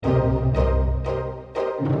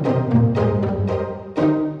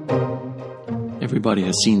Everybody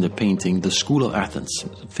has seen the painting The School of Athens,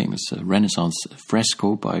 a famous Renaissance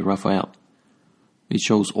fresco by Raphael. It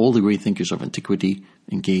shows all the great thinkers of antiquity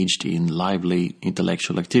engaged in lively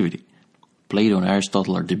intellectual activity. Plato and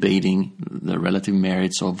Aristotle are debating the relative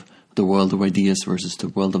merits of the world of ideas versus the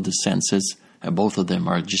world of the senses, and both of them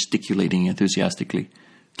are gesticulating enthusiastically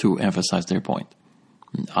to emphasize their point.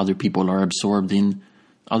 And other people are absorbed in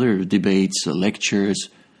other debates, lectures.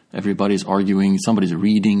 Everybody's arguing, somebody's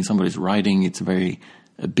reading, somebody's writing. It's a very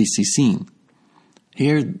busy scene.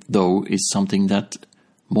 Here, though, is something that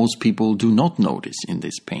most people do not notice in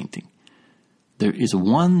this painting. There is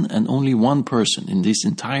one and only one person in this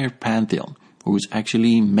entire pantheon who is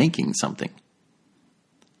actually making something.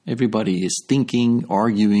 Everybody is thinking,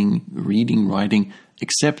 arguing, reading, writing,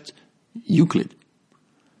 except Euclid.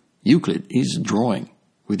 Euclid is drawing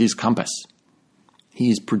with his compass.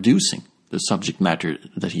 He is producing the subject matter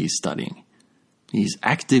that he is studying. He is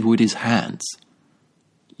active with his hands.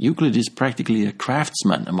 Euclid is practically a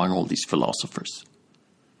craftsman among all these philosophers.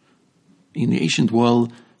 In the ancient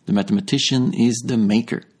world, the mathematician is the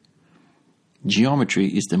maker. Geometry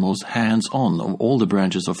is the most hands-on of all the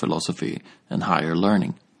branches of philosophy and higher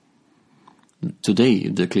learning. Today,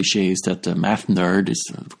 the cliché is that the math nerd is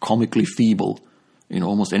comically feeble in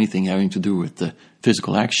almost anything having to do with the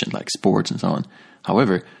physical action, like sports and so on.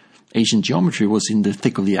 However, ancient geometry was in the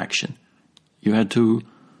thick of the action. You had to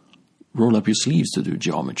roll up your sleeves to do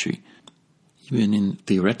geometry. Even in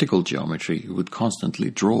theoretical geometry, you would constantly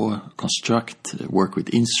draw, construct, work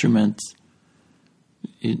with instruments.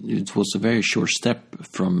 It was a very short step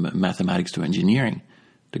from mathematics to engineering.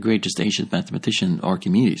 The greatest ancient mathematician,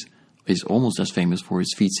 Archimedes, is almost as famous for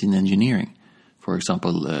his feats in engineering. For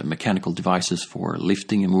example, mechanical devices for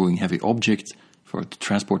lifting and moving heavy objects, for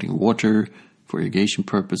transporting water, for irrigation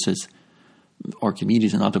purposes.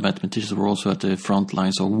 Archimedes and other mathematicians were also at the front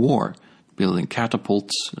lines of war, building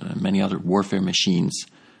catapults, many other warfare machines,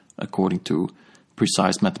 according to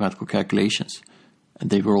precise mathematical calculations. And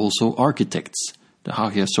they were also architects. The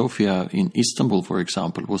Hagia Sophia in Istanbul, for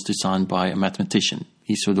example, was designed by a mathematician,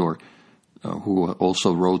 Isidore, who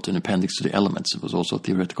also wrote an appendix to the Elements. He was also a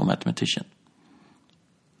theoretical mathematician.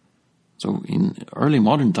 So in early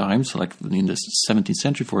modern times, like in the 17th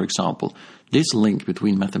century, for example, this link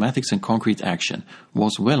between mathematics and concrete action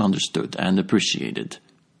was well understood and appreciated.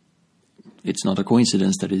 It's not a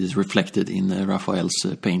coincidence that it is reflected in Raphael's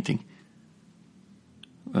painting.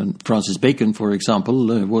 And Francis Bacon, for example,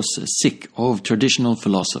 was sick of traditional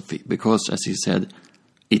philosophy because, as he said,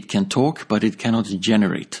 it can talk but it cannot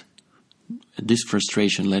generate. This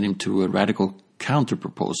frustration led him to a radical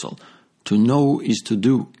counter-proposal. To know is to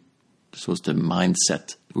do. This was the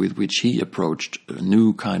mindset with which he approached a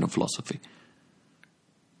new kind of philosophy.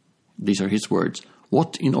 These are his words.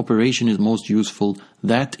 What in operation is most useful,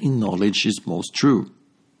 that in knowledge is most true.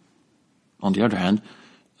 On the other hand,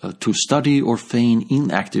 to study or feign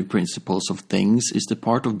inactive principles of things is the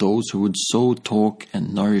part of those who would sow talk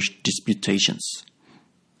and nourish disputations.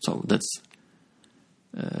 So that's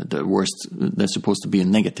the worst. That's supposed to be a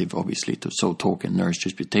negative, obviously, to sow talk and nourish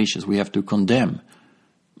disputations. We have to condemn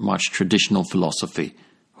much traditional philosophy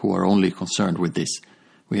who are only concerned with this.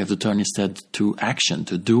 We have to turn instead to action,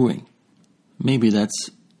 to doing. Maybe that's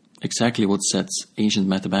exactly what sets ancient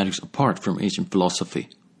mathematics apart from ancient philosophy,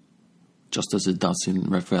 just as it does in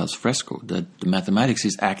Raphael's fresco, that the mathematics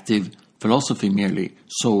is active, philosophy merely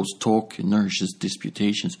sows talk and nourishes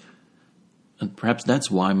disputations. And perhaps that's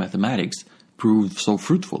why mathematics proved so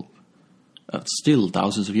fruitful. Still,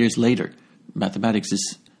 thousands of years later, mathematics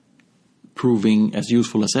is proving as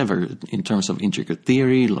useful as ever in terms of intricate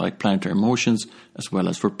theory, like planetary motions, as well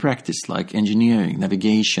as for practice, like engineering,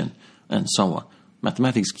 navigation, and so on.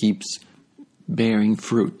 Mathematics keeps bearing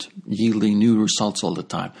fruit, yielding new results all the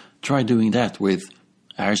time. Try doing that with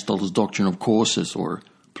Aristotle's doctrine of causes or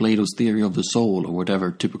Plato's theory of the soul or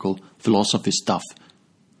whatever typical philosophy stuff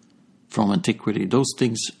from antiquity. Those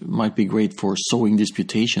things might be great for sowing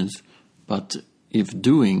disputations, but if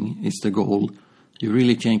doing is the goal, you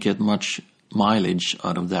really can't get much mileage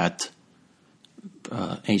out of that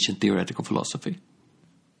ancient theoretical philosophy.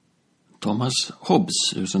 Thomas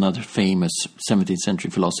Hobbes is another famous 17th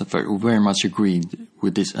century philosopher who very much agreed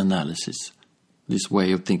with this analysis, this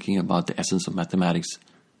way of thinking about the essence of mathematics.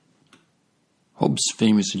 Hobbes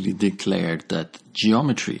famously declared that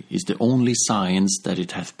geometry is the only science that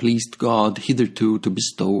it hath pleased God hitherto to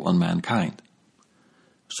bestow on mankind.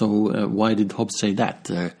 So why did Hobbes say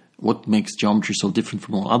that? What makes geometry so different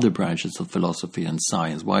from all other branches of philosophy and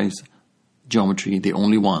science? Why is geometry the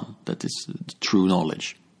only one that is true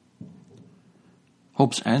knowledge?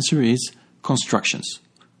 Hobbes' answer is constructions.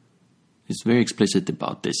 It's very explicit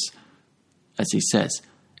about this. as he says,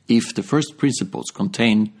 if the first principles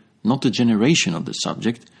contain not the generation of the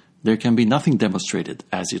subject, there can be nothing demonstrated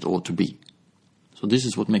as it ought to be. So this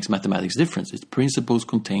is what makes mathematics different. Its principles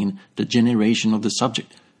contain the generation of the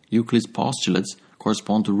subject. Euclid's postulates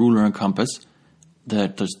correspond to ruler and compass,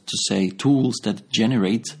 that is to say, tools that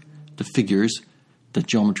generate the figures that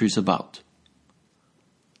geometry is about.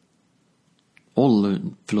 All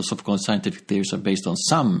philosophical and scientific theories are based on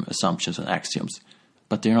some assumptions and axioms,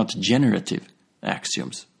 but they're not generative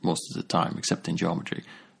axioms most of the time, except in geometry.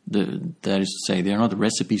 That is to say, they're not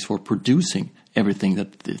recipes for producing everything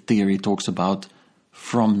that the theory talks about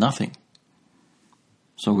from nothing.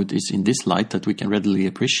 So it is in this light that we can readily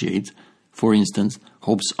appreciate, for instance,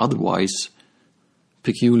 Hobbes' otherwise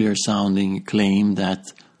peculiar-sounding claim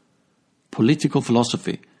that political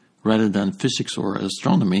philosophy, rather than physics or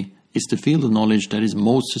astronomy, is the field of knowledge that is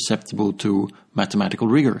most susceptible to mathematical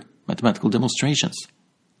rigor, mathematical demonstrations.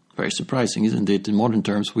 Very surprising, isn't it? In modern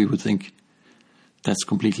terms, we would think that's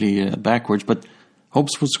completely backwards, but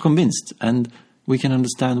Hobbes was convinced, and we can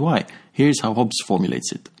understand why. Here's how Hobbes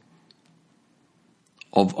formulates it.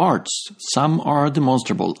 Of arts, some are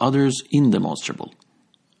demonstrable, others indemonstrable.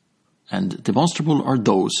 And demonstrable are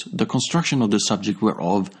those, the construction of the subject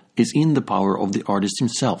whereof is in the power of the artist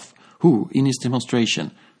himself, who, in his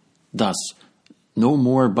demonstration, does no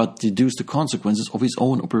more but deduce the consequences of his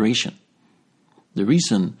own operation. The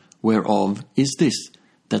reason whereof is this,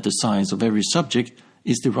 that the science of every subject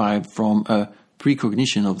is derived from a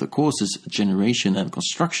precognition of the causes, generation and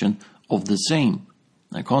construction of the same,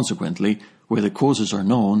 and consequently, where the causes are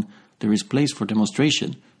known, there is place for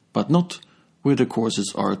demonstration, but not where the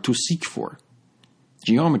causes are to seek for.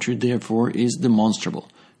 Geometry, therefore, is demonstrable,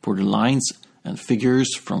 for the lines and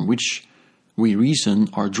figures from which we reason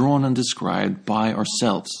are drawn and described by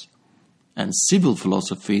ourselves. And civil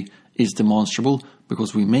philosophy is demonstrable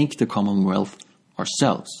because we make the commonwealth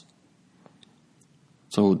ourselves.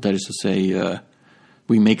 So that is to say,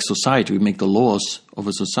 we make society, we make the laws of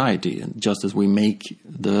a society, and just as we make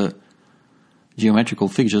the geometrical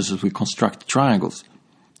figures, as we construct triangles.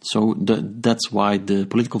 So that's why the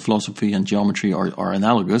political philosophy and geometry are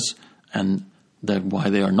analogous, and that why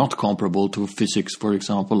they are not comparable to physics, for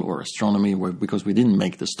example, or astronomy, because we didn't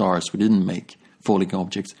make the stars, we didn't make falling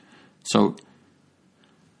objects. So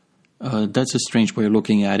that's a strange way of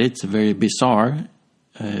looking at it, very bizarre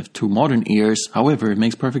to modern ears. However, it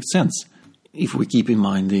makes perfect sense if we keep in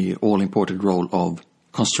mind the all-important role of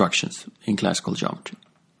constructions in classical geometry.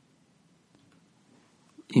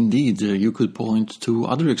 Indeed, you could point to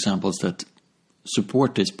other examples that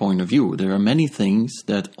support this point of view. There are many things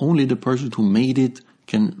that only the person who made it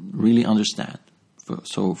can really understand.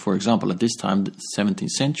 So, for example, at this time, the 17th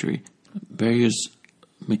century, various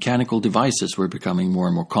mechanical devices were becoming more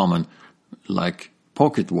and more common, like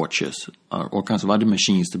pocket watches, all kinds of other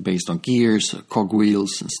machines based on gears,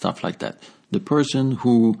 cogwheels, and stuff like that. The person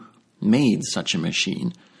who made such a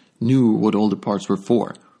machine knew what all the parts were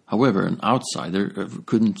for. However, an outsider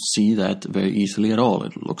couldn't see that very easily at all.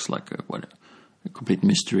 It looks like a complete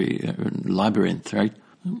mystery, labyrinth, right?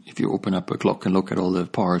 If you open up a clock and look at all the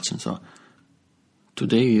parts and so on.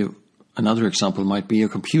 Today, another example might be a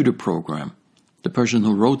computer program. The person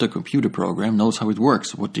who wrote a computer program knows how it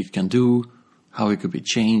works, what it can do, how it could be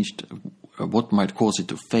changed, what might cause it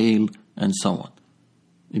to fail, and so on.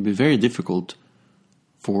 It'd be very difficult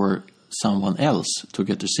for someone else to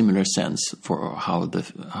get a similar sense for how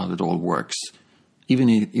it all works. Even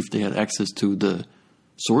if they had access to the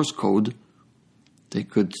source code, they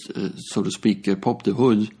could, so to speak, pop the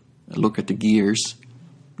hood, look at the gears,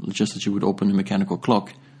 just as you would open a mechanical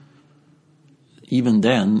clock. Even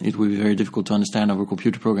then, it would be very difficult to understand our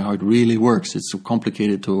computer program, how it really works. It's so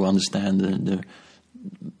complicated to understand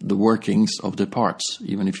the workings of the parts.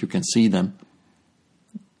 Even if you can see them,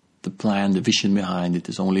 the plan, the vision behind it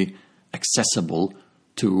is only accessible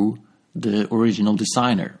to the original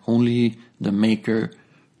designer. Only the maker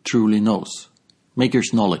truly knows.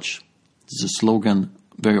 Maker's knowledge. This is a slogan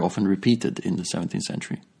very often repeated in the 17th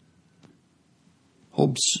century.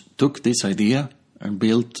 Hobbes took this idea and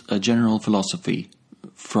built a general philosophy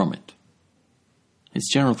from it. His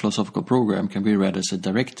general philosophical program can be read as a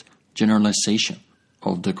direct generalization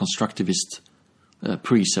of the constructivist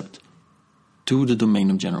precept to the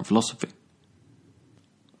domain of general philosophy.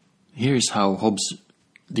 Here is how Hobbes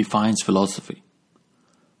defines philosophy.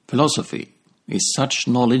 Philosophy is such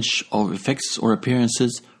knowledge of effects or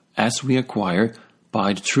appearances as we acquire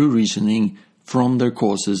by the true reasoning from their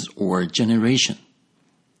causes or generation.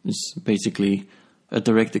 It's basically a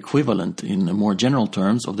direct equivalent in more general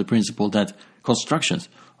terms of the principle that constructions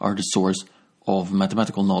are the source of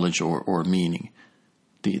mathematical knowledge or meaning.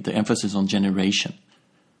 the emphasis on generation,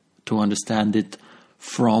 to understand it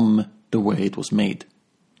from the way it was made.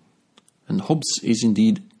 And Hobbes is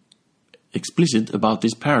indeed explicit about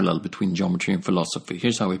this parallel between geometry and philosophy.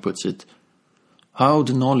 Here's how he puts it. How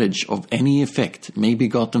the knowledge of any effect may be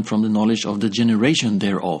gotten from the knowledge of the generation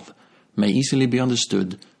thereof may easily be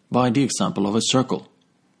understood by the example of a circle.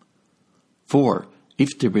 For,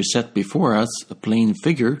 if there be set before us a plain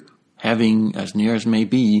figure, having, as near as may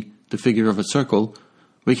be, the figure of a circle,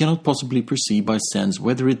 we cannot possibly perceive by sense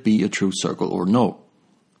whether it be a true circle or no.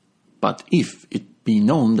 But if it be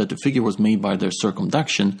known that the figure was made by the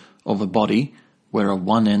circumduction of a body, whereof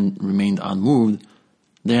one end remained unmoved,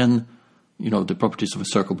 then, the properties of a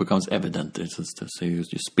circle becomes evident. It's just to say you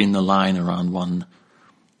spin a line around one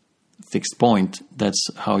fixed point. That's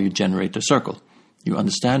how you generate a circle. You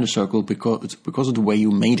understand a circle because of the way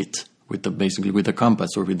you made it, basically with a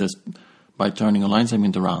compass or by turning a line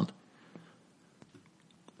segment around.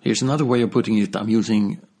 Here's another way of putting it. I'm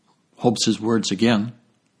using Hobbes' words again.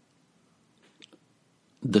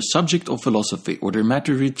 The subject of philosophy, or the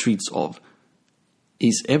matter it treats of,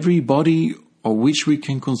 is every body of which we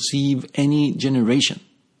can conceive any generation.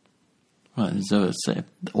 Well, so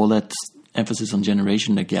all that emphasis on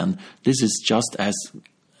generation again. This is just as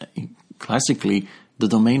classically the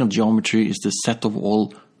domain of geometry is the set of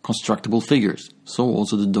all constructible figures. So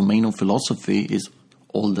also the domain of philosophy is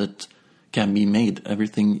all that can be made,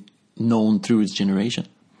 everything known through its generation.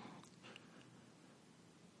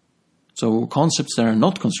 So concepts that are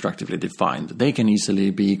not constructively defined, they can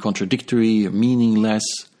easily be contradictory, meaningless.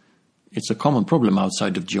 It's a common problem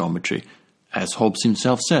outside of geometry. As Hobbes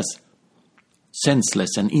himself says,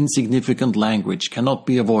 senseless and insignificant language cannot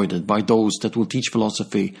be avoided by those that will teach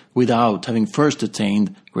philosophy without having first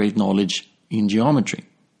attained great knowledge in geometry.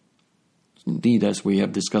 Indeed, as we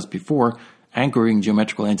have discussed before, anchoring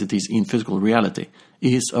geometrical entities in physical reality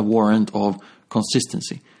is a warrant of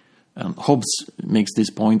consistency. And Hobbes makes this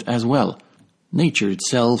point as well. Nature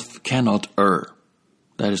itself cannot err.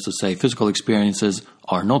 That is to say, physical experiences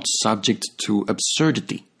are not subject to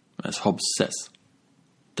absurdity, as Hobbes says.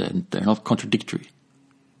 They're not contradictory.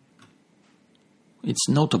 It's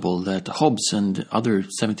notable that Hobbes and other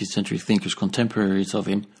 17th century thinkers contemporaries of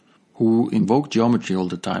him, who invoked geometry all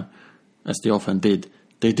the time, as they often did,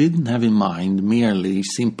 they didn't have in mind merely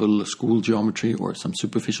simple school geometry or some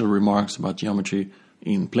superficial remarks about geometry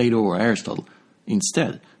in Plato or Aristotle.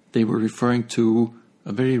 Instead, they were referring to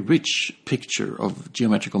a very rich picture of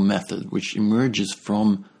geometrical method which emerges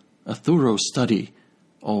from a thorough study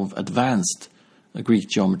of advanced Greek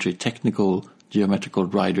geometry, technical geometrical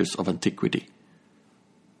writers of antiquity.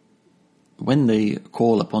 When they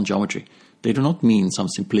call upon geometry, they do not mean some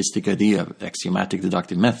simplistic idea of axiomatic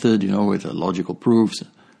deductive method, with logical proofs.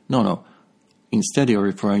 No. Instead, they are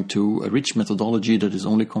referring to a rich methodology that is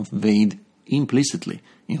only conveyed implicitly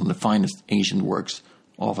in the finest ancient works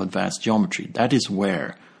of advanced geometry. That is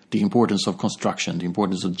where the importance of construction, the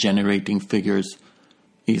importance of generating figures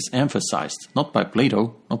is emphasized, not by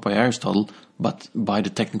Plato, not by Aristotle, but by the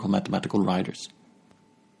technical mathematical writers.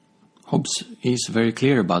 Hobbes is very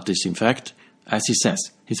clear about this, in fact, as he says,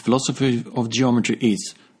 his philosophy of geometry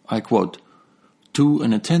is, I quote, to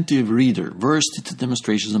an attentive reader versed in the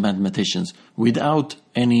demonstrations of mathematicians without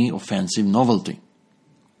any offensive novelty.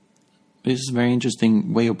 This is a very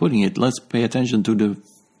interesting way of putting it. Let's pay attention to the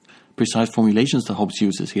precise formulations that Hobbes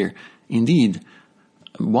uses here. Indeed,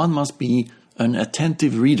 one must be an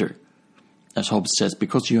attentive reader, as Hobbes says,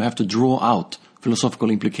 because you have to draw out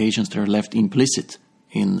philosophical implications that are left implicit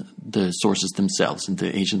in the sources themselves. And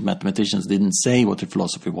the ancient mathematicians didn't say what their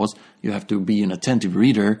philosophy was. You have to be an attentive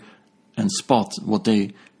reader and spot what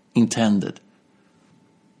they intended.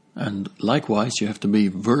 And likewise, you have to be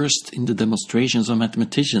versed in the demonstrations of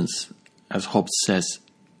mathematicians, as Hobbes says,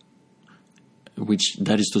 which,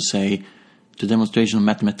 that is to say, the demonstration of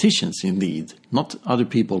mathematicians indeed, not other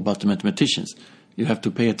people but the mathematicians. You have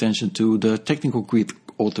to pay attention to the technical Greek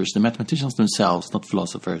authors, the mathematicians themselves, not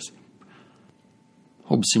philosophers.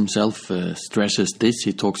 Hobbes himself stresses this.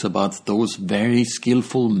 He talks about those very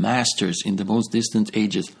skillful masters in the most distant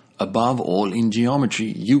ages, above all in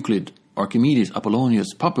geometry, Euclid, Archimedes,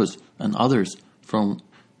 Apollonius, Pappus, and others from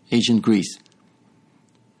ancient Greece.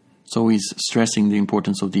 So he's stressing the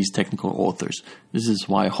importance of these technical authors. This is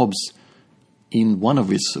why Hobbes, in one of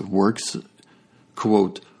his works,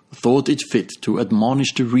 quote, thought it fit to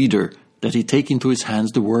admonish the reader that he take into his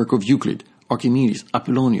hands the work of Euclid, Archimedes,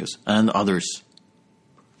 Apollonius, and others.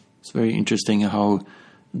 It's very interesting how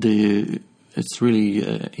it's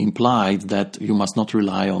really implied that you must not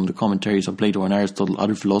rely on the commentaries of Plato and Aristotle,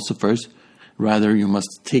 other philosophers, Rather, you must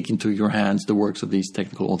take into your hands the works of these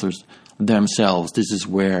technical authors themselves. This is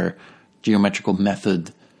where geometrical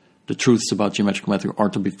method, the truths about geometrical method, are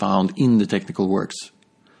to be found in the technical works.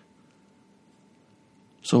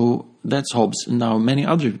 So that's Hobbes. Now, many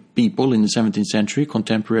other people in the 17th century,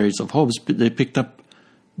 contemporaries of Hobbes, they picked up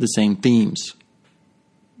the same themes.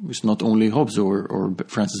 It's not only Hobbes or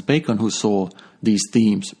Francis Bacon who saw these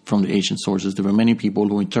themes from the ancient sources. There were many people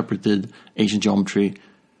who interpreted ancient geometry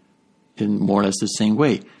in more or less the same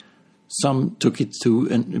way. Some took it to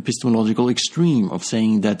an epistemological extreme of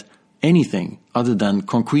saying that anything other than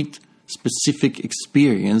concrete, specific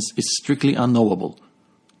experience is strictly unknowable.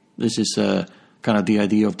 This is kind of the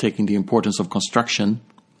idea of taking the importance of construction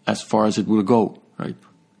as far as it will go, right?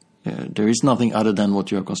 There is nothing other than what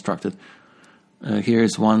you have constructed.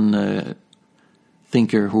 Here's one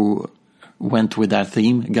thinker who went with that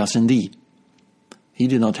theme, Gassendi. He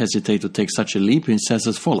did not hesitate to take such a leap. He says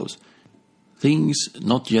as follows: things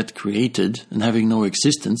not yet created and having no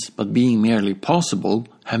existence, but being merely possible,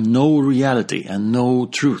 have no reality and no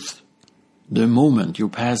truth. The moment you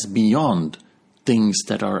pass beyond things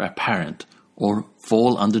that are apparent or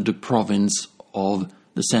fall under the province of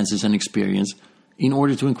the senses and experience in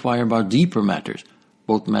order to inquire about deeper matters,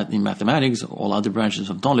 both in mathematics, all other branches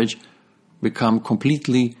of knowledge, become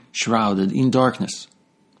completely shrouded in darkness.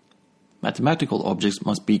 Mathematical objects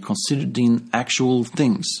must be considered in actual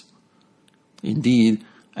things. Indeed,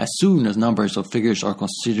 as soon as numbers of figures are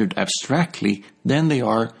considered abstractly, then they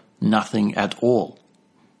are nothing at all.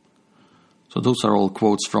 So those are all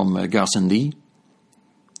quotes from Gassendi.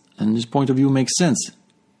 And this point of view makes sense.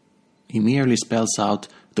 He merely spells out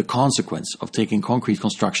the consequence of taking concrete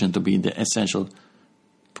construction to be the essential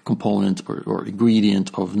component or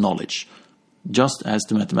ingredient of knowledge, just as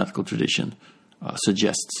the mathematical tradition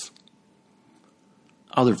suggests.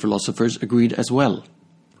 Other philosophers agreed as well.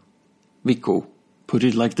 Vico put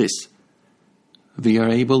it like this: we are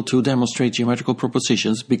able to demonstrate geometrical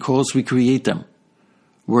propositions because we create them.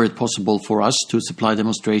 Were it possible for us to supply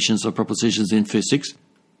demonstrations of propositions in physics,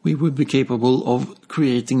 we would be capable of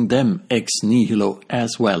creating them ex nihilo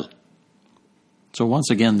as well. So once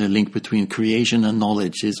again, the link between creation and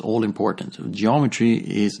knowledge is all important. Geometry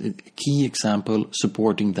is a key example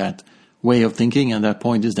supporting that way of thinking, and that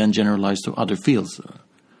point is then generalized to other fields.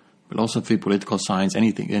 Philosophy, political science,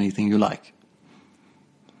 anything you like.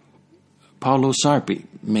 Paolo Sarpi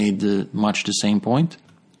made much the same point.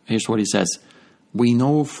 Here's what he says: we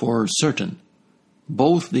know for certain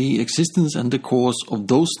both the existence and the cause of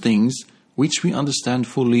those things which we understand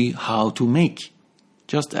fully how to make.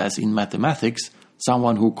 Just as in mathematics,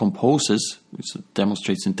 someone who composes, which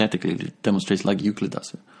demonstrates synthetically, demonstrates like Euclid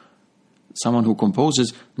does. Someone who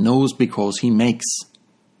composes knows because he makes.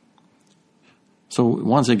 So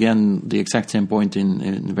once again, the exact same point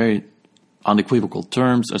in very unequivocal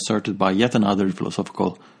terms asserted by yet another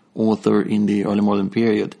philosophical author in the early modern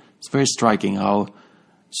period. It's very striking how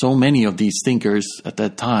so many of these thinkers at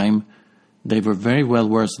that time, they were very well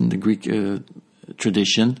versed in the Greek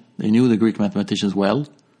tradition. They knew the Greek mathematicians well.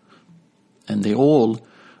 And they all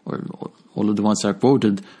of the ones I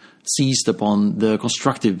quoted, seized upon the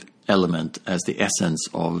constructive element as the essence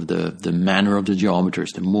of the manner of the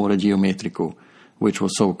geometers, the mora geometrico, which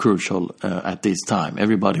was so crucial at this time.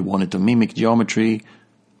 Everybody wanted to mimic geometry,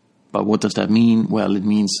 but what does that mean? Well, it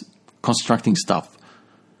means constructing stuff.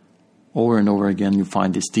 Over and over again, you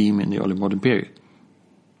find this theme in the early modern period.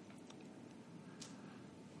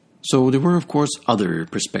 So there were, of course, other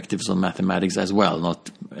perspectives on mathematics as well.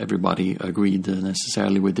 Not everybody agreed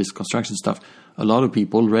necessarily with this construction stuff. A lot of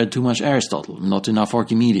people read too much Aristotle, not enough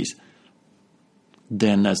Archimedes.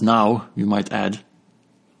 Then, as now, you might add.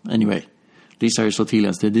 Anyway, these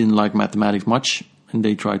Aristotelians, they didn't like mathematics much, and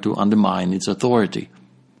they tried to undermine its authority.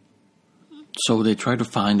 So they tried to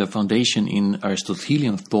find a foundation in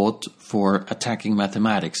Aristotelian thought for attacking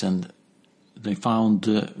mathematics, and they found,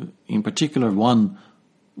 in particular, one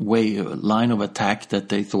line of attack that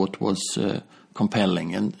they thought was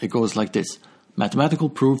compelling, and it goes like this: mathematical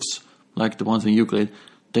proofs, like the ones in Euclid,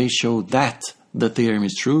 they show that the theorem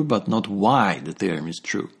is true, but not why the theorem is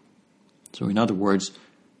true. So, in other words,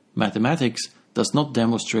 mathematics does not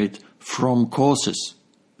demonstrate from causes,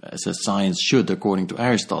 as a science should, according to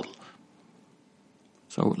Aristotle.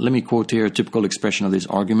 So let me quote here a typical expression of this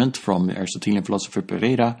argument from the Aristotelian philosopher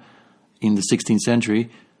Pereira in the 16th century.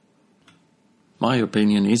 My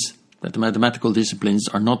opinion is that the mathematical disciplines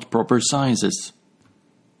are not proper sciences.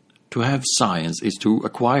 To have science is to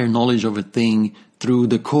acquire knowledge of a thing through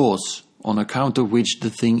the cause on account of which the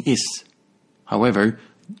thing is. However,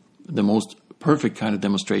 the most perfect kind of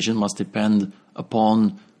demonstration must depend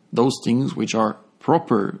upon those things which are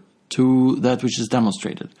proper to that which is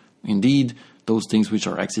demonstrated. Indeed, those things which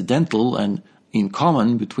are accidental and in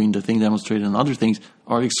common between the thing demonstrated and other things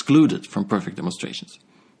are excluded from perfect demonstrations.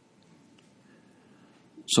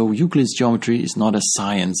 So Euclid's geometry is not a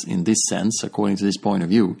science in this sense, according to this point of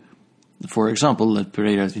view. For example, as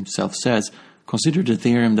Pereira himself says, consider the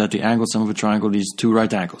theorem that the angle sum of a triangle is 2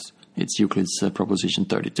 right angles. It's Euclid's proposition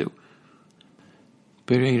 32.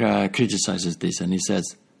 Pereira criticizes this and he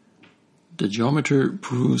says, the geometer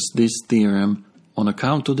proves this theorem on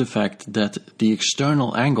account of the fact that the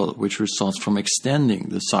external angle which results from extending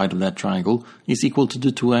the side of that triangle is equal to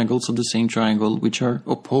the 2 angles of the same triangle which are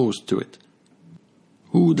opposed to it.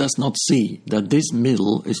 Who does not see that this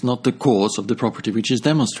middle is not the cause of the property which is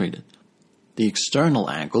demonstrated? The external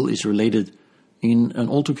angle is related in an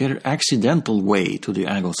altogether accidental way to the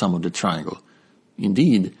angle sum of the triangle.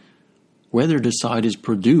 Indeed, whether the side is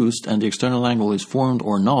produced and the external angle is formed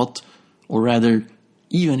or not, or rather,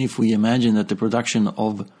 even if we imagine that the production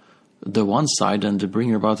of the one side and the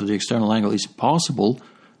bringing about of the external angle is possible,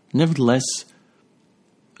 nevertheless,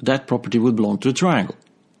 that property would belong to the triangle.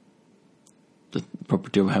 The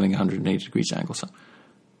property of having 180 degrees angle sum.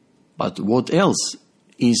 But what else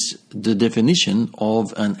is the definition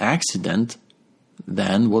of an accident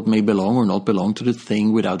than what may belong or not belong to the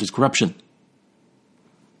thing without its corruption?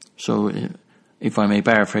 So, if I may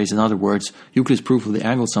paraphrase in other words, Euclid's proof of the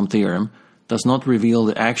angle sum theorem does not reveal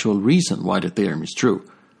the actual reason why the theorem is true.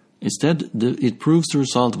 Instead, it proves the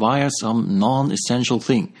result via some non-essential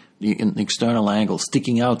thing, an external angle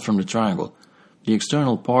sticking out from the triangle. The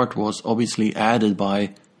external part was obviously added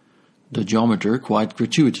by the geometer quite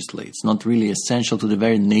gratuitously. It's not really essential to the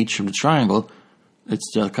very nature of the triangle.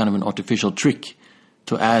 It's just kind of an artificial trick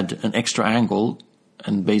to add an extra angle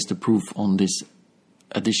and base the proof on this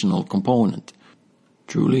additional component.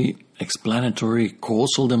 Truly explanatory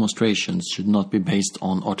causal demonstrations should not be based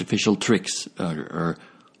on artificial tricks or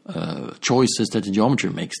choices that the geometer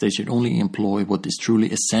makes. They should only employ what is truly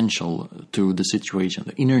essential to the situation,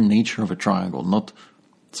 the inner nature of a triangle, not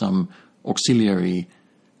some auxiliary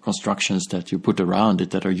constructions that you put around it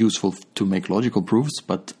that are useful to make logical proofs,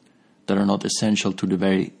 but that are not essential to the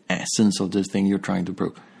very essence of the thing you're trying to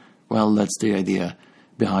prove. Well, that's the idea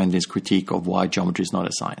behind this critique of why geometry is not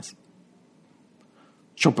a science.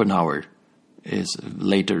 Schopenhauer is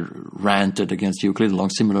later ranted against Euclid along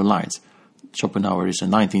similar lines. Schopenhauer is a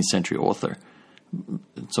 19th century author.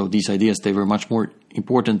 So these ideas, they were much more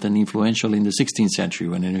important and influential in the 16th century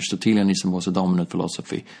when Aristotelianism was a dominant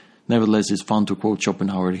philosophy. Nevertheless, it's fun to quote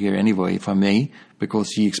Schopenhauer here anyway, if I may,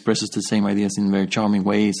 because he expresses the same ideas in a very charming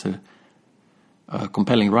way. He's a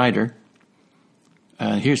compelling writer.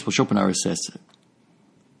 Here's what Schopenhauer says.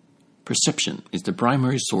 Perception is the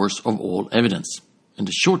primary source of all evidence, and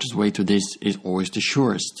the shortest way to this is always the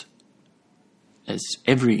surest, as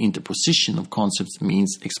every interposition of concepts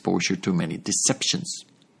means exposure to many deceptions.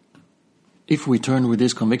 If we turn with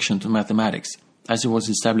this conviction to mathematics, as it was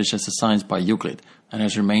established as a science by Euclid and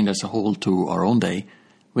has remained as a whole to our own day,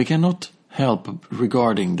 we cannot help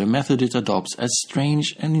regarding the method it adopts as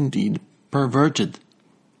strange and indeed perverted.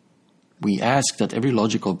 We ask that every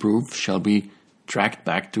logical proof shall be tracked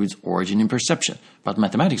back to its origin in perception, but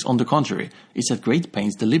mathematics, on the contrary, is at great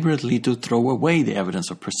pains deliberately to throw away the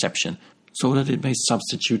evidence of perception so that it may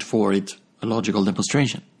substitute for it a logical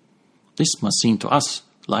demonstration. This must seem to us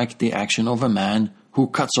like the action of a man who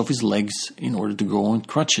cuts off his legs in order to go on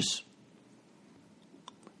crutches.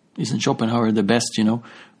 Isn't Schopenhauer the best, you know?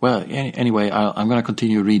 Well, anyway, I'm going to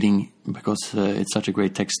continue reading because it's such a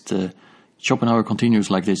great text. Schopenhauer continues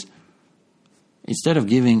like this. Instead of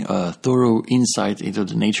giving a thorough insight into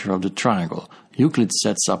the nature of the triangle, Euclid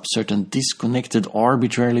sets up certain disconnected,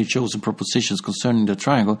 arbitrarily chosen propositions concerning the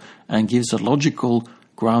triangle and gives a logical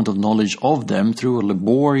ground of knowledge of them through a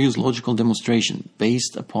laborious logical demonstration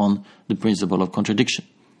based upon the principle of contradiction.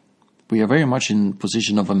 We are very much in the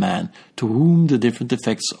position of a man to whom the different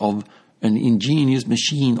effects of an ingenious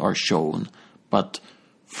machine are shown, but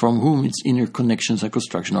from whom its inner connections and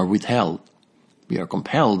construction are withheld. We are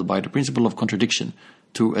compelled by the principle of contradiction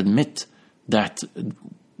to admit that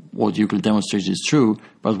what Euclid demonstrates is true,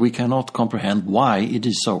 but we cannot comprehend why it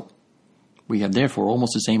is so. We have therefore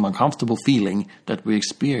almost the same uncomfortable feeling that we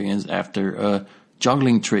experience after a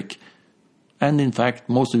juggling trick, and in fact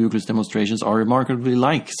most of Euclid's demonstrations are remarkably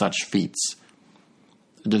like such feats.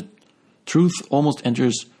 The truth almost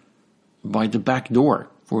enters by the back door,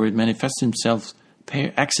 for it manifests itself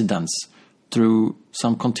per accidens through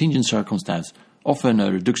some contingent circumstance. Often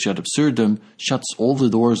a reductio ad absurdum shuts all the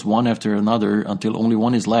doors one after another until only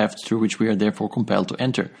one is left, through which we are therefore compelled to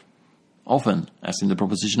enter. Often, as in the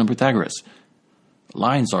proposition of Pythagoras,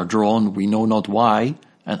 lines are drawn, we know not why,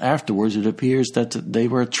 and afterwards it appears that they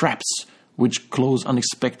were traps which close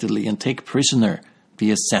unexpectedly and take prisoner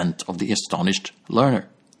the assent of the astonished learner.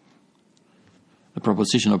 The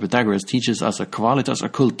proposition of Pythagoras teaches us a qualitas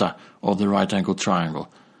occulta of the right-angled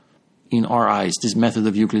triangle. In our eyes, this method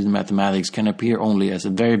of Euclidean mathematics can appear only as a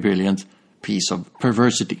very brilliant piece of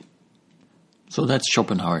perversity. So that's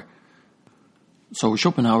Schopenhauer. So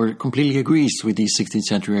Schopenhauer completely agrees with these 16th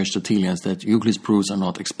century Aristotelians that Euclid's proofs are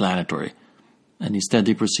not explanatory, and instead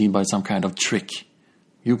they proceed by some kind of trick.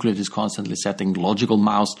 Euclid is constantly setting logical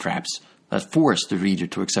mousetraps that force the reader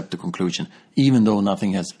to accept the conclusion, even though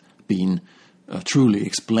nothing has been truly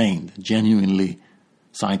explained, genuinely,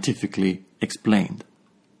 scientifically explained.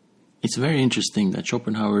 It's very interesting that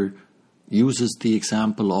Schopenhauer uses the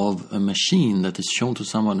example of a machine that is shown to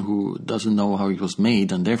someone who doesn't know how it was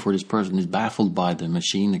made, and therefore this person is baffled by the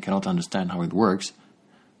machine and cannot understand how it works.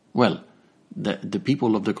 Well, the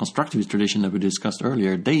people of the constructivist tradition that we discussed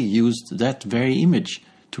earlier, they used that very image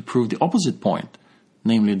to prove the opposite point,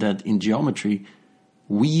 namely that in geometry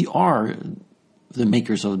we are the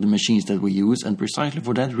makers of the machines that we use, and precisely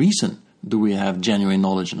for that reason do we have genuine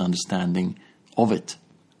knowledge and understanding of it.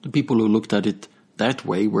 The people who looked at it that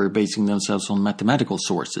way were basing themselves on mathematical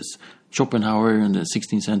sources. Schopenhauer and the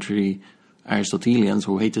 16th century Aristotelians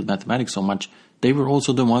who hated mathematics so much, they were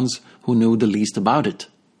also the ones who knew the least about it,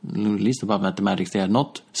 knew the least about mathematics. They had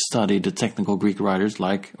not studied the technical Greek writers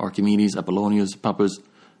like Archimedes, Apollonius, Pappus.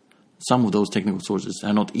 Some of those technical sources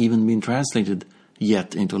had not even been translated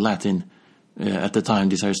yet into Latin at the time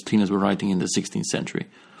these Aristotelians were writing in the 16th century.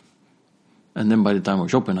 And then by the time of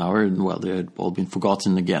Schopenhauer, well, they had all been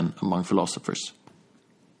forgotten again among philosophers.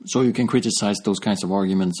 So you can criticize those kinds of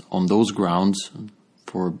arguments on those grounds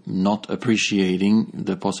for not appreciating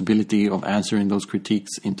the possibility of answering those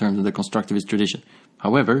critiques in terms of the constructivist tradition.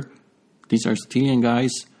 However, these Aristotelian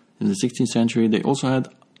guys in the 16th century, they also had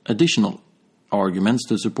additional arguments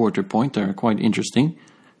to support their point that are quite interesting.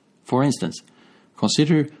 For instance,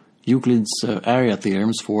 consider Euclid's area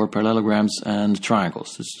theorems for parallelograms and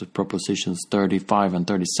triangles. This is propositions 35 and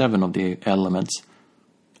 37 of the Elements.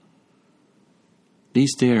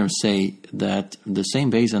 These theorems say that the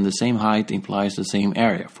same base and the same height implies the same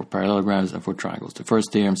area for parallelograms and for triangles. The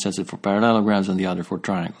first theorem says it for parallelograms and the other for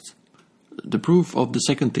triangles. The proof of the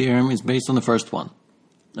second theorem is based on the first one.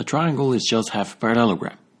 A triangle is just half a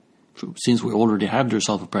parallelogram. So since we already have the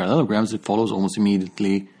result of parallelograms, it follows almost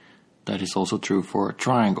immediately that is also true for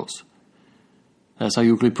triangles. That's how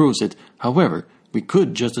Euclid proves it. However, we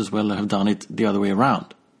could just as well have done it the other way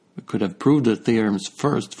around. We could have proved the theorems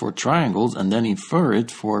first for triangles and then infer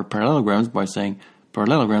it for parallelograms by saying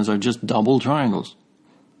parallelograms are just double triangles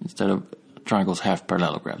instead of triangles half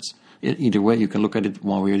parallelograms. Either way, you can look at it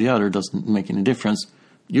one way or the other. It doesn't make any difference.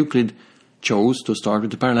 Euclid chose to start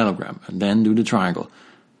with the parallelogram and then do the triangle.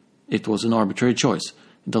 It was an arbitrary choice.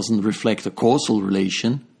 It doesn't reflect a causal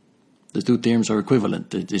relation. The two theorems are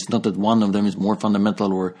equivalent. It's not that one of them is more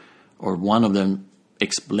fundamental or one of them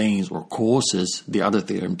explains or causes the other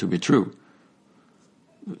theorem to be true.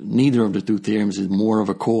 Neither of the two theorems is more of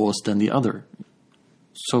a cause than the other.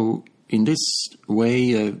 So in this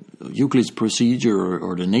way, Euclid's procedure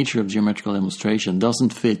or the nature of geometrical demonstration doesn't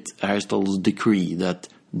fit Aristotle's decree that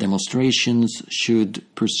demonstrations should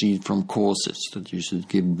proceed from causes, that you should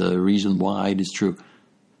give the reason why it is true.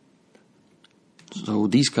 So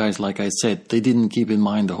these guys, like I said, they didn't keep in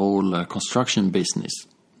mind the whole construction business.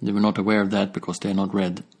 They were not aware of that because they had not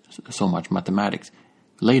read so much mathematics.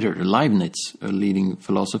 Later, Leibniz, a leading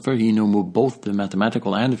philosopher, he knew both the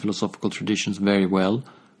mathematical and the philosophical traditions very well,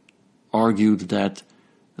 argued that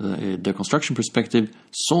the construction perspective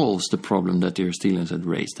solves the problem that the Aristotelians had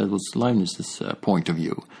raised. That was Leibniz's point of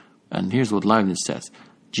view. And here's what Leibniz says.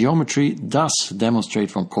 Geometry does demonstrate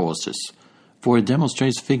from causes, for it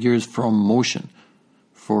demonstrates figures from motion.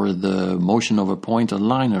 For the motion of a point, a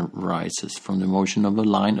line arises. From the motion of a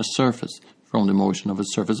line, a surface. From the motion of a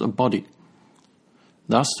surface, a body.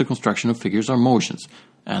 Thus, the construction of figures are motions,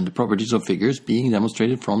 and the properties of figures, being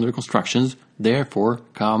demonstrated from their constructions, therefore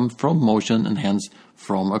come from motion and hence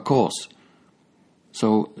from a cause.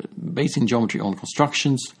 So, basing geometry on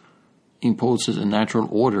constructions imposes a natural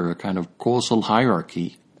order, a kind of causal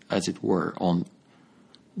hierarchy, as it were, on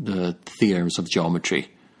the theorems of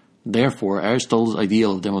geometry. Therefore, Aristotle's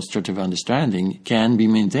ideal of demonstrative understanding can be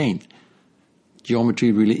maintained.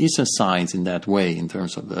 Geometry really is a science in that way, in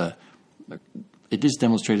terms of it is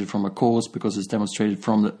demonstrated from a cause because it's demonstrated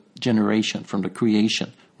from the generation, from the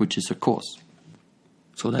creation, which is a cause.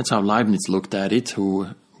 So that's how Leibniz looked at it, who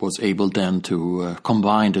was able then to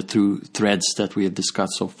combine the two threads that we have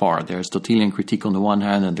discussed so far. The Aristotelian critique on the one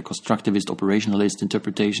hand and the constructivist operationalist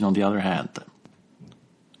interpretation on the other hand.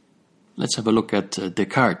 let's have a look at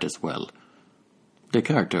Descartes as well.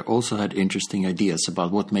 Descartes also had interesting ideas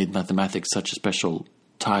about what made mathematics such a special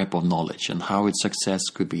type of knowledge and how its success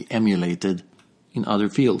could be emulated in other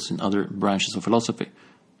fields, in other branches of philosophy.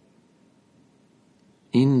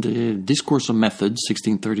 In the Discourse of Methods,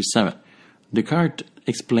 1637, Descartes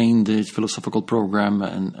explained the philosophical program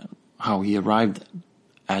and how he arrived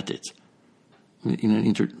at it. In an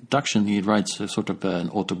introduction, he writes a sort of an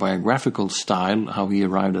autobiographical style, how he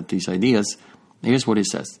arrived at these ideas. Here's what he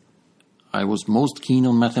says. I was most keen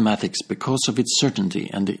on mathematics because of its certainty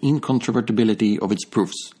and the incontrovertibility of its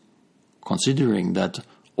proofs. Considering that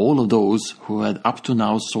all of those who had up to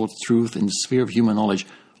now sought truth in the sphere of human knowledge,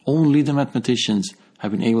 only the mathematicians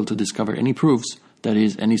have been able to discover any proofs, that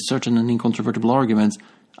is, any certain and incontrovertible arguments,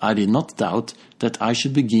 I did not doubt that I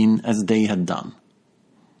should begin as they had done.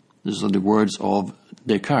 These are the words of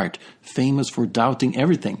Descartes, famous for doubting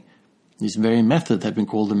everything. This very method had been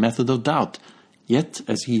called the method of doubt. Yet,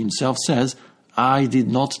 as he himself says, I did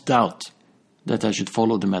not doubt that I should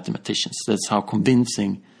follow the mathematicians. That's how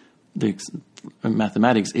convincing the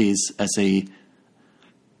mathematics is as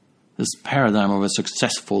this paradigm of a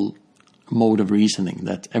successful mode of reasoning,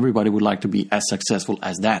 that everybody would like to be as successful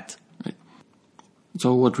as that. Right?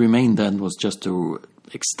 So what remained then was just to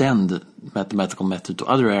extend the mathematical method to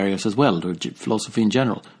other areas as well, to philosophy in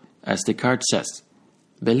general. As Descartes says,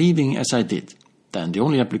 believing as I did, then the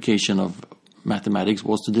only application of mathematics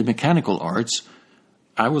was to the mechanical arts,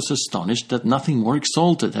 I was astonished that nothing more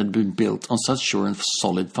exalted had been built on such sure and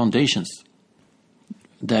solid foundations.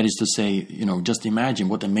 That is to say, just imagine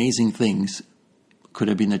what amazing things could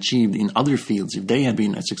have been achieved in other fields if they had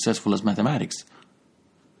been as successful as mathematics.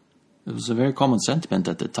 It was a very common sentiment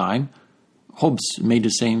at the time. Hobbes made the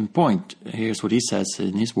same point. Here's what he says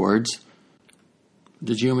in his words.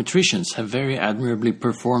 The geometricians have very admirably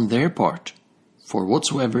performed their part. For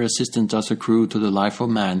whatsoever assistance does accrue to the life of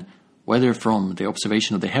man, whether from the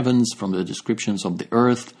observation of the heavens, from the descriptions of the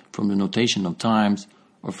earth, from the notation of times,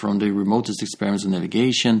 or from the remotest experiments of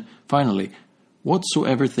navigation, finally,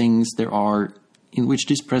 whatsoever things there are in which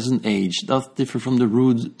this present age doth differ from the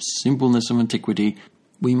rude simpleness of antiquity,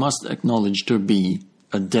 we must acknowledge to be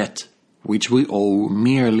a debt which we owe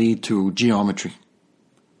merely to geometry.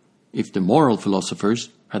 If the moral philosophers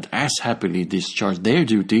had as happily discharged their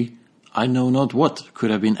duty, I know not what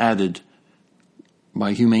could have been added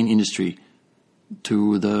by humane industry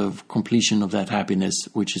to the completion of that happiness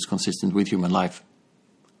which is consistent with human life.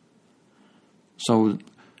 So,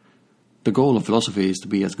 the goal of philosophy is to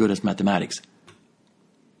be as good as mathematics.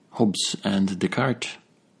 Hobbes and Descartes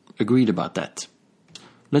agreed about that.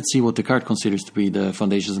 Let's see what Descartes considers to be the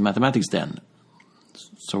foundations of mathematics then.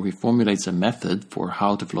 So he formulates a method for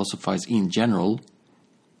how to philosophize in general,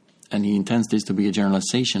 and he intends this to be a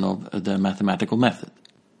generalization of the mathematical method.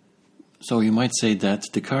 So you might say that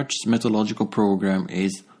Descartes' methodological program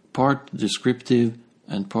is part descriptive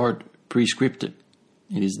and part prescriptive.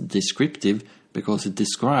 It is descriptive because it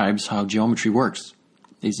describes how geometry works.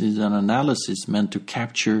 This is an analysis meant to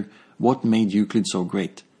capture what made Euclid so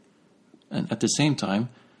great. And at the same time,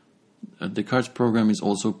 Descartes' program is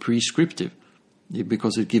also prescriptive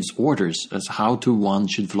because it gives orders as how to one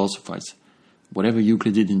should philosophize. Whatever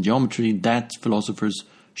Euclid did in geometry, that philosophers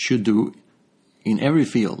should do in every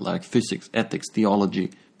field, like physics, ethics,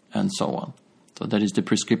 theology, and so on. So that is the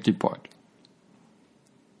prescriptive part.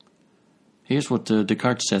 Here's what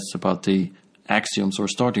Descartes says about the axioms or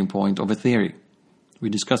starting point of a theory. We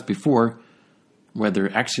discussed before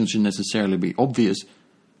whether axioms should necessarily be obvious.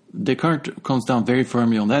 Descartes comes down very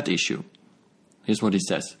firmly on that issue. Here's what he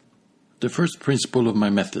says. The first principle of my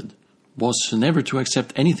method was never to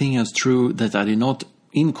accept anything as true that I did not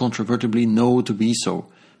incontrovertibly know to be so.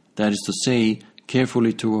 That is to say,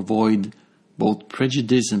 carefully to avoid both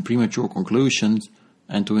prejudice and premature conclusions,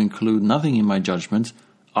 and to include nothing in my judgments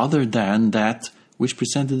other than that which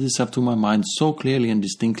presented itself to my mind so clearly and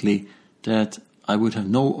distinctly that I would have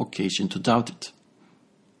no occasion to doubt it.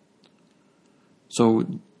 So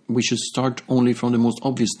we should start only from the most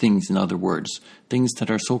obvious things, in other words, things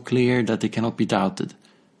that are so clear that they cannot be doubted,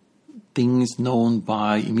 things known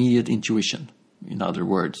by immediate intuition, in other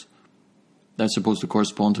words. That's supposed to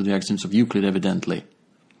correspond to the axioms of Euclid, evidently.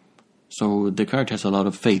 So Descartes has a lot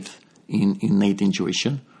of faith in innate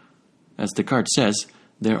intuition. As Descartes says,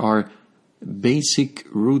 there are basic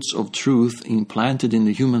roots of truth implanted in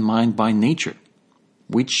the human mind by nature,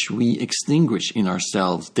 which we extinguish in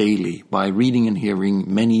ourselves daily by reading and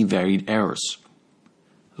hearing many varied errors.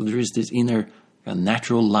 So there is this inner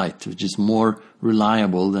natural light which is more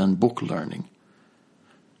reliable than book learning.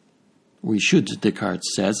 We should,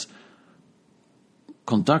 Descartes says,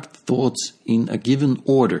 conduct thoughts in a given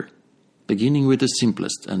order beginning with the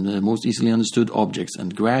simplest and the most easily understood objects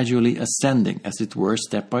and gradually ascending, as it were,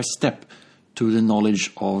 step by step, to the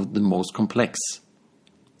knowledge of the most complex.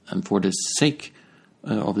 And for the sake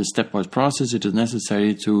of the stepwise process, it is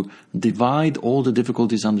necessary to divide all the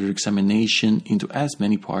difficulties under examination into as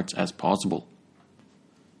many parts as possible.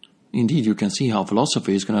 Indeed, you can see how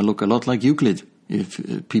philosophy is going to look a lot like Euclid if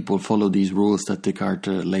people follow these rules that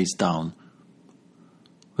Descartes lays down.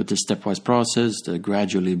 With the stepwise process, the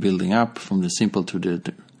gradually building up from the simple to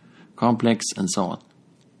the complex, and so on.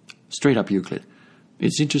 Straight up Euclid.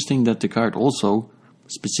 It's interesting that Descartes also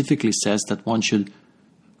specifically says that one should,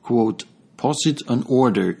 quote, posit an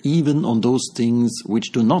order even on those things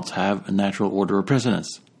which do not have a natural order or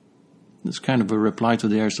precedence. It's kind of a reply to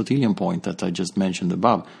the Aristotelian point that I just mentioned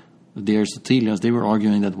above. The Aristotelians, they were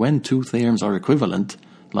arguing that when two theorems are equivalent,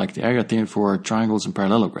 like the area theorem for triangles and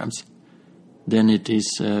parallelograms, then it is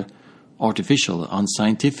artificial,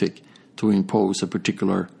 unscientific to impose a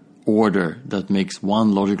particular order that makes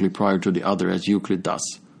one logically prior to the other, as Euclid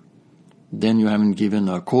does. Then you haven't given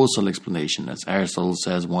a causal explanation, as Aristotle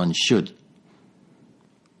says one should.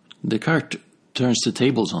 Descartes turns the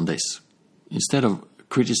tables on this. Instead of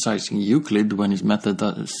criticizing Euclid when his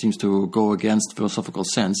method seems to go against philosophical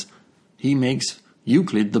sense, he makes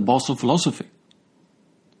Euclid the boss of philosophy.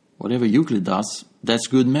 Whatever Euclid does, that's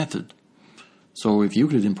good method. So if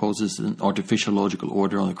Euclid imposes an artificial logical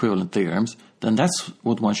order on equivalent theorems, then that's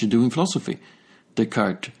what one should do in philosophy.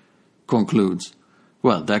 Descartes concludes,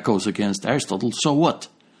 well, that goes against Aristotle, so what?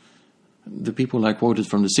 The people I quoted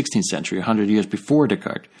from the 16th century, 100 years before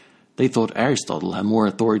Descartes, they thought Aristotle had more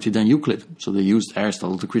authority than Euclid, so they used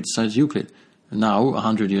Aristotle to criticize Euclid. And now,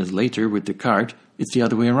 100 years later, with Descartes, it's the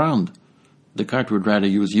other way around. Descartes would rather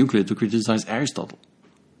use Euclid to criticize Aristotle.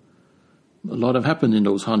 A lot have happened in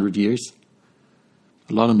those 100 years.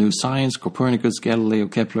 A lot of new science, Copernicus, Galileo,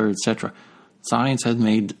 Kepler, etc. Science had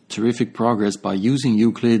made terrific progress by using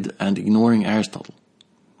Euclid and ignoring Aristotle.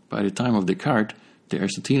 By the time of Descartes, the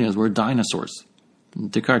Aristotelians were dinosaurs.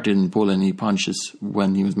 Descartes didn't pull any punches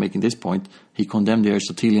when he was making this point. He condemned the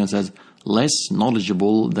Aristotelians as less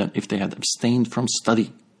knowledgeable than if they had abstained from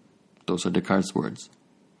study. Those are Descartes' words.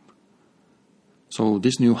 So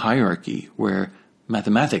this new hierarchy, where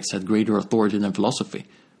mathematics had greater authority than philosophy,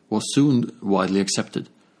 was soon widely accepted.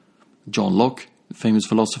 John Locke, the famous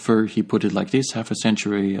philosopher, he put it like this half a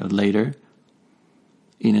century later: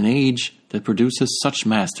 in an age that produces such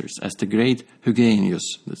masters as the great Hugenius,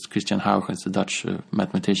 that's Christian Huygens, the Dutch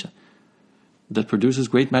mathematician, that produces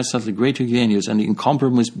great masters like the great Hugenius and the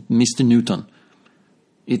incomparable Mr. Newton,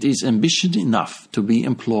 it is ambition enough to be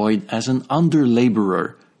employed as an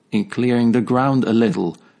under-laborer in clearing the ground a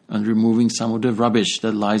little and removing some of the rubbish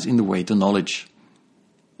that lies in the way to knowledge.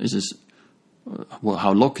 This is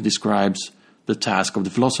how Locke describes the task of the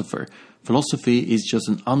philosopher. Philosophy is just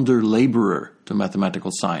an under-laborer to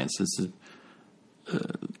mathematical science. It's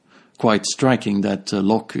quite striking that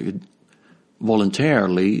Locke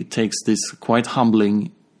voluntarily takes this quite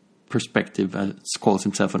humbling perspective and calls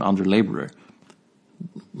himself an under-laborer.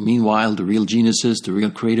 Meanwhile, the real geniuses, the real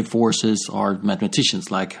creative forces are mathematicians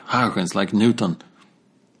like Huygens, like Newton.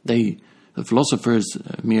 The philosophers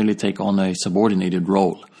merely take on a subordinated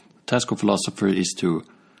role. The task of philosopher is to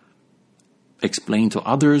explain to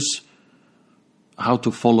others how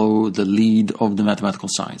to follow the lead of the mathematical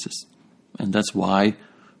sciences. And that's why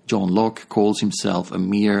John Locke calls himself a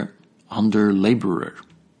mere under-laborer.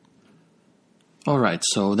 All right,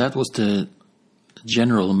 so that was the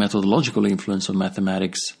general methodological influence of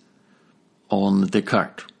mathematics on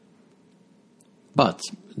Descartes. But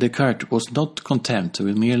Descartes was not content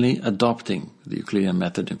with merely adopting the Euclidean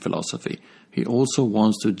method in philosophy. He also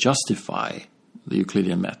wants to justify the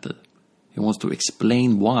Euclidean method. He wants to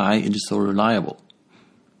explain why it is so reliable.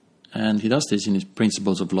 And he does this in his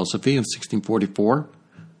Principles of Philosophy of 1644.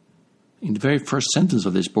 In the very first sentence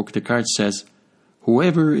of this book, Descartes says,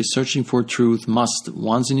 "Whoever is searching for truth must,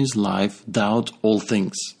 once in his life, doubt all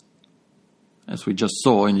things." As we just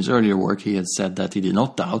saw in his earlier work, he had said that he did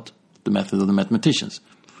not doubt the method of the mathematicians.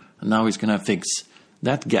 And now he's going to fix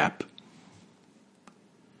that gap.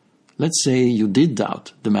 Let's say you did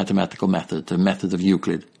doubt the mathematical method, the method of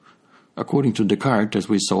Euclid. According to Descartes, as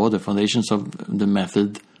we saw, the foundations of the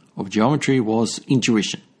method of geometry was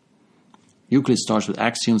intuition. Euclid starts with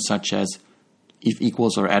axioms such as, if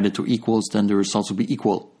equals are added to equals, then the results will be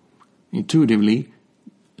equal. Intuitively,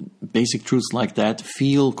 basic truths like that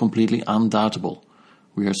feel completely undoubtable.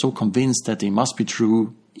 We are so convinced that they must be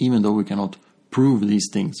true, even though we cannot prove these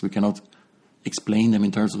things. We cannot explain them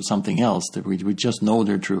in terms of something else, that we just know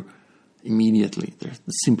they're true immediately. They're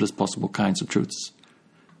the simplest possible kinds of truths.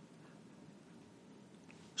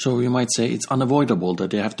 So you might say it's unavoidable that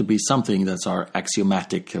there have to be something that's our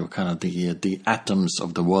axiomatic, or kind of the atoms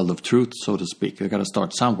of the world of truth, so to speak. You've got to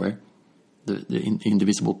start somewhere, the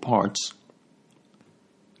indivisible parts.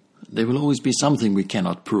 There will always be something we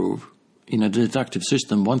cannot prove. In a deductive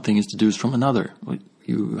system, one thing is deduced from another.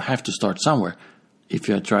 You have to start somewhere. If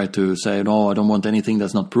you try to say, no, I don't want anything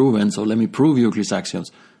that's not proven, so let me prove Euclid's axioms.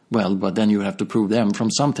 Well, but then you have to prove them from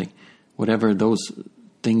something. Whatever those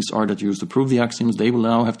things are that you use to prove the axioms, they will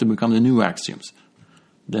now have to become the new axioms.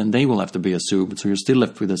 Then they will have to be assumed, so you're still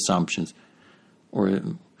left with assumptions. Or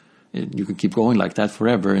you can keep going like that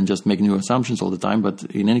forever and just make new assumptions all the time, but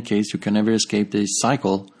in any case, you can never escape this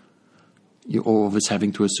cycle. You're always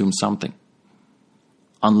having to assume something.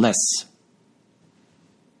 Unless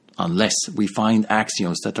we find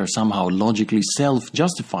axioms that are somehow logically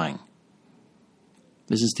self-justifying.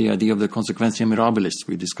 This is the idea of the consequentia mirabilis.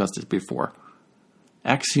 We discussed it before.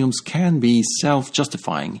 Axioms can be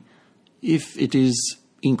self-justifying if it is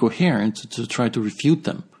incoherent to try to refute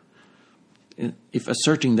them. If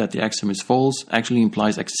asserting that the axiom is false actually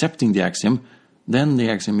implies accepting the axiom, then the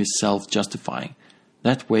axiom is self-justifying.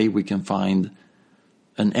 That way we can find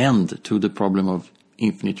an end to the problem of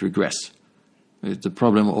infinite regress. It's the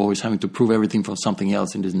problem of always having to prove everything from something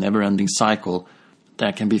else in this never-ending cycle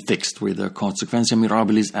that can be fixed with the consequentia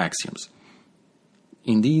mirabilis axioms.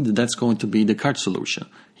 Indeed, that's going to be Descartes' solution.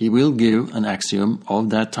 He will give an axiom of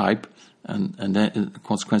that type, and then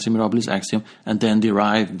consequentia mirabilis axiom, and then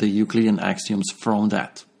derive the Euclidean axioms from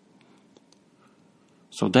that.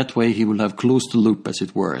 So that way he will have closed the loop, as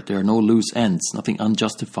it were. There are no loose ends, nothing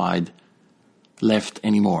unjustified left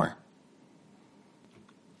anymore.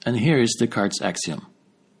 And here is Descartes' axiom.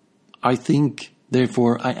 I think,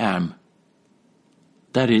 therefore I am.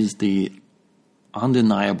 That is the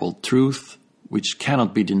undeniable truth which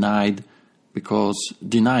cannot be denied, because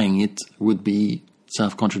denying it would be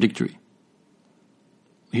self-contradictory.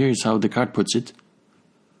 Here is how Descartes puts it.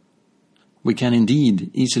 We can indeed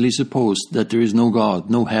easily suppose that there is no God,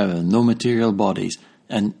 no heaven, no material bodies,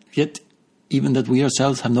 and yet even that we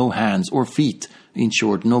ourselves have no hands or feet, in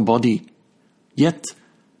short, no body. Yet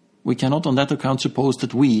we cannot on that account suppose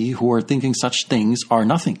that we, who are thinking such things, are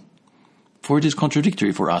nothing. For it is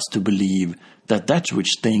contradictory for us to believe that that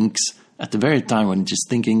which thinks at the very time when it is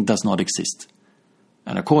thinking does not exist.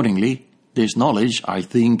 And accordingly, this knowledge, I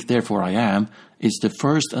think, therefore I am, is the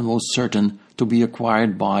first and most certain to be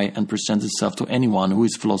acquired by and present itself to anyone who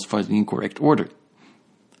is philosophizing in correct order.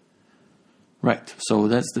 Right, so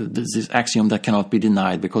that's this axiom that cannot be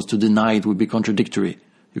denied, because to deny it would be contradictory.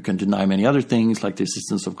 You can deny many other things, like the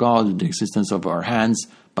existence of God, the existence of our hands,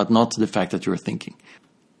 but not the fact that you're thinking.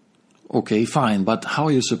 Okay, fine, but how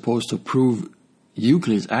are you supposed to prove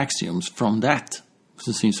Euclid's axioms from that?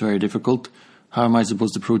 This seems very difficult. How am I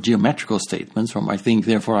supposed to prove geometrical statements from I think,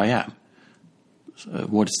 therefore I am?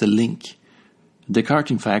 What is the link?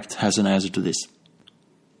 Descartes, in fact, has an answer to this.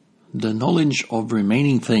 The knowledge of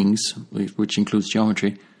remaining things, which includes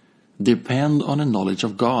geometry, depend on a knowledge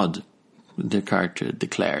of God, Descartes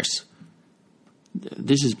declares.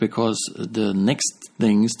 This is because the next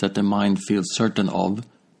things that the mind feels certain of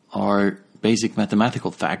are basic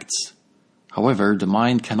mathematical facts. However, the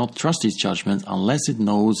mind cannot trust its judgment unless it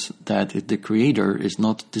knows that the Creator is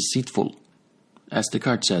not deceitful. As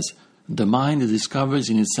Descartes says, the mind discovers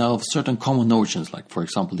in itself certain common notions, like, for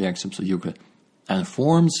example, the axioms of Euclid, and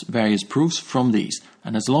forms various proofs from these.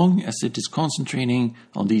 And as long as it is concentrating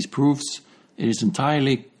on these proofs, it is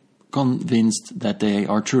entirely convinced that they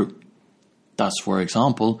are true. Thus, for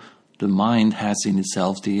example, the mind has in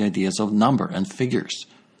itself the ideas of number and figures,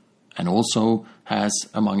 and also has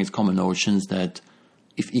among its common notions that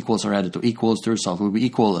if equals are added to equals, the result will be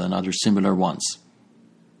equal, and other similar ones,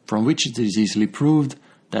 from which it is easily proved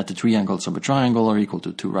that the three angles of a triangle are equal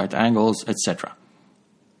to two right angles, etc.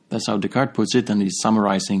 That's how Descartes puts it, and he's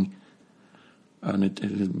summarizing and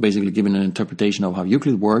it basically giving an interpretation of how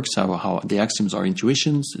Euclid works, how the axioms are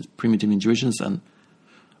intuitions, primitive intuitions, and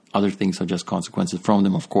other things are just consequences from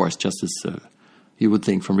them, of course, just as you would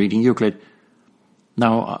think from reading Euclid.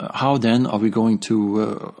 Now, how then are we going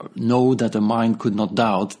to know that the mind could not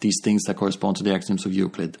doubt these things that correspond to the axioms of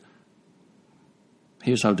Euclid?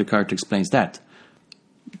 Here's how Descartes explains that.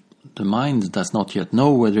 The mind does not yet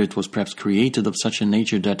know whether it was perhaps created of such a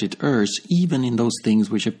nature that it errs even in those things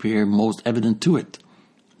which appear most evident to it.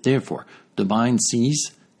 Therefore, the mind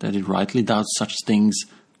sees that it rightly doubts such things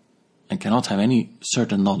and cannot have any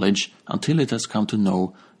certain knowledge until it has come to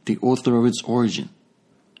know the author of its origin.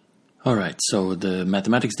 Alright, so the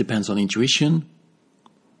mathematics depends on intuition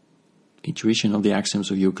of the axioms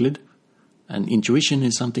of Euclid, and intuition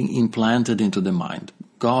is something implanted into the mind.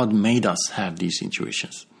 God made us have these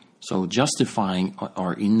intuitions. So justifying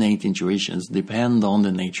our innate intuitions depend on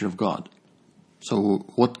the nature of God. So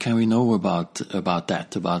what can we know about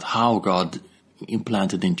that, about how God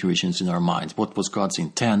implanted intuitions in our minds? What was God's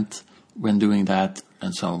intent when doing that?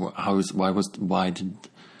 And so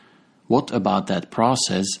what about that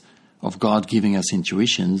process of God giving us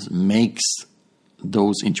intuitions makes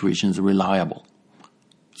those intuitions reliable?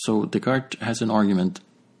 So Descartes has an argument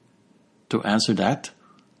to answer that.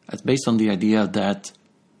 It's based on the idea that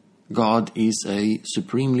God is a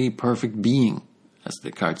supremely perfect being, as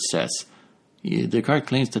Descartes says. Descartes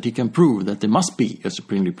claims that he can prove that there must be a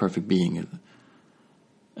supremely perfect being.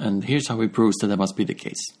 And here's how he proves that must be the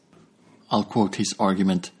case. I'll quote his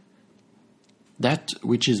argument. That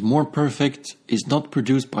which is more perfect is not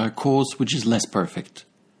produced by a cause which is less perfect.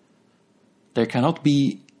 There cannot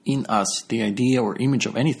be in us the idea or image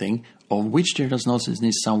of anything of which there does not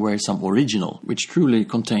exist somewhere some original, which truly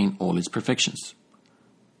contain all its perfections.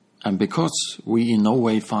 And because we in no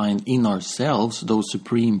way find in ourselves those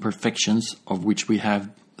supreme perfections of which we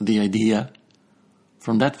have the idea,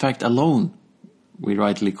 from that fact alone, we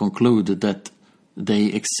rightly conclude that they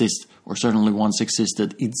exist, or certainly once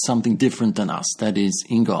existed, in something different than us, that is,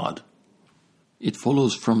 in God. It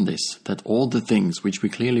follows from this that all the things which we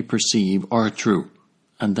clearly perceive are true,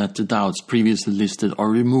 and that the doubts previously listed are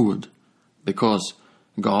removed, because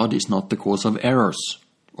God is not the cause of errors,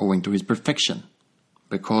 owing to his perfection,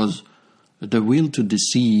 because the will to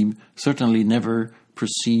deceive certainly never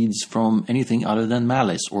proceeds from anything other than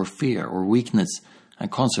malice or fear or weakness,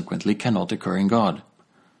 and consequently cannot occur in God.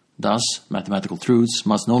 Thus, mathematical truths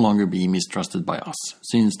must no longer be mistrusted by us,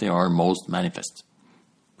 since they are most manifest.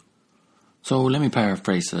 So let me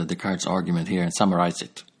paraphrase Descartes' argument here and summarize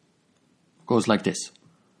it. It goes like this.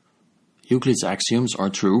 Euclid's axioms are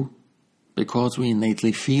true because we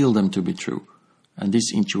innately feel them to be true, and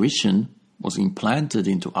this intuition was implanted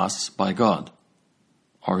into us by God.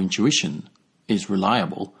 Our intuition is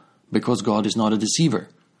reliable because God is not a deceiver,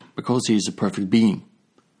 because he is a perfect being.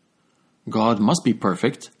 God must be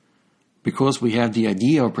perfect because we have the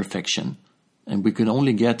idea of perfection, and we can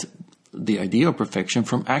only get the idea of perfection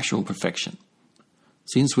from actual perfection.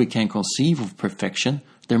 Since we can conceive of perfection,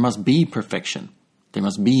 there must be perfection. There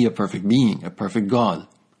must be a perfect being, a perfect God.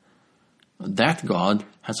 That God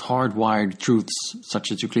has hardwired truths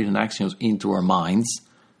such as Euclidean axioms into our minds,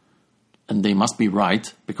 and they must be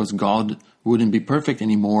right because God wouldn't be perfect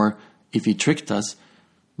anymore if he tricked us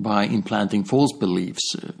by implanting false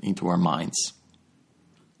beliefs into our minds.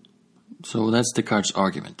 So that's Descartes'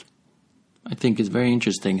 argument. I think it's very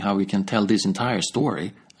interesting how we can tell this entire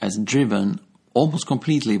story as driven almost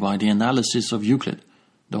completely by the analysis of Euclid.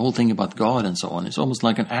 The whole thing about God and so on is almost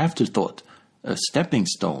like an afterthought, a stepping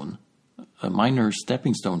stone, a minor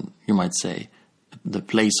stepping stone, you might say, the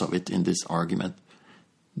place of it in this argument.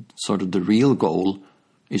 Sort of the real goal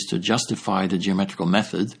is to justify the geometrical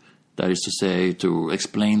method, that is to say, to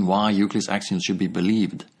explain why Euclid's axioms should be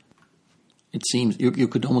believed. It seems you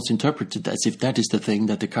could almost interpret it as if that is the thing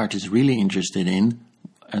that Descartes is really interested in,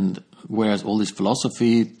 and whereas all this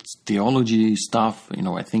philosophy, theology stuff,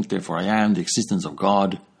 I think, therefore I am, the existence of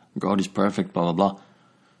God, God is perfect, blah, blah, blah,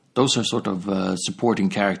 those are sort of supporting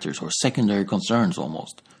characters or secondary concerns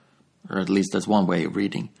almost, or at least that's one way of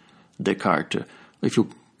reading Descartes. If you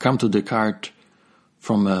come to Descartes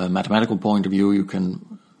from a mathematical point of view, you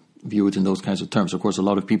can view it in those kinds of terms. Of course, a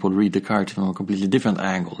lot of people read Descartes from a completely different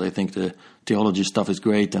angle. They think the theology stuff is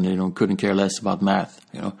great and they couldn't care less about math.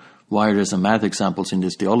 Why are there some math examples in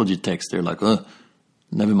this theology text? They're like,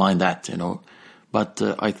 never mind that, But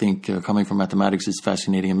I think coming from mathematics is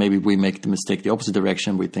fascinating, and maybe we make the mistake the opposite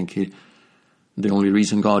direction. We think the only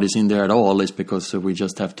reason God is in there at all is because we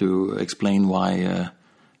just have to explain why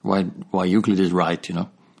Euclid is right,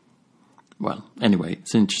 Well, anyway,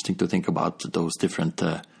 it's interesting to think about those different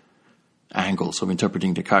angles of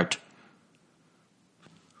interpreting Descartes.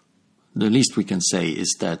 The least we can say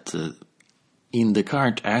is that in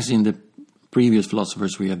Descartes, as in the previous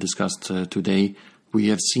philosophers we have discussed today, we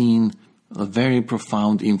have seen a very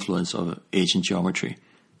profound influence of ancient geometry.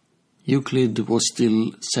 Euclid was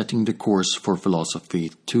still setting the course for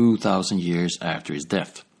philosophy 2,000 years after his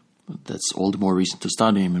death. That's all the more reason to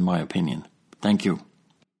study him, in my opinion. Thank you.